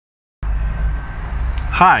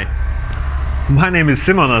Hi, my name is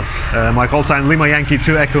Simonas, my call sign Lima Yankee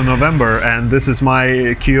 2 Echo November, and this is my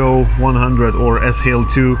QO-100 or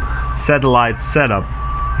LY2EN satellite setup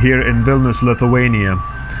here in Vilnius, Lithuania.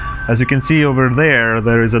 As you can see over there,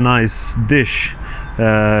 there is a nice dish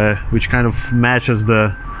which kind of matches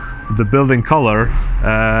the building color.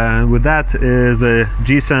 With that is a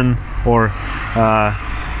GSEN or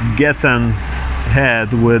GESEN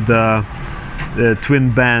head with a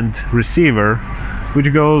twin band receiver,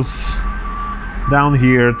 which goes down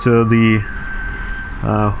here to the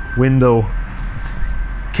window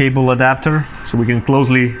cable adapter, so we can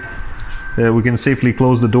safely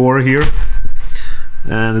close the door here,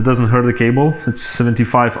 and it doesn't hurt the cable. It's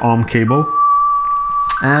 75 ohm cable,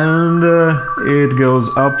 and it goes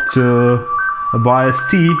up to a bias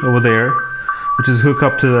T over there, which is hooked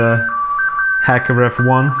up to the Hacker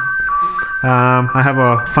F1. I have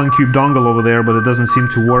a FunCube dongle over there, but it doesn't seem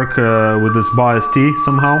to work with this bias T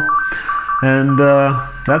somehow. And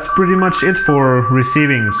that's pretty much it for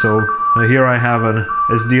receiving. So here I have an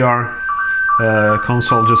SDR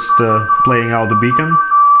console just playing out the beacon,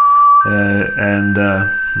 and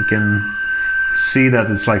you can see that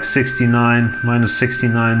it's like minus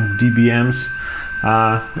 69 dBms.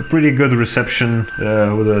 A pretty good reception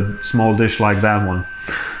with a small dish like that one.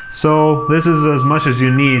 So this is as much as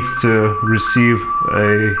you need to receive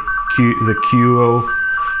the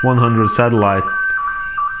QO-100 satellite.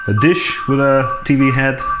 A dish with a TV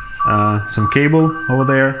head, some cable over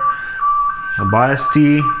there, a bias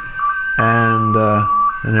T, and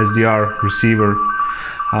an SDR receiver.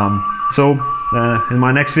 In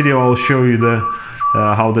my next video I'll show you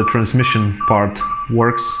how the transmission part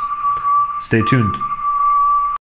works. Stay tuned.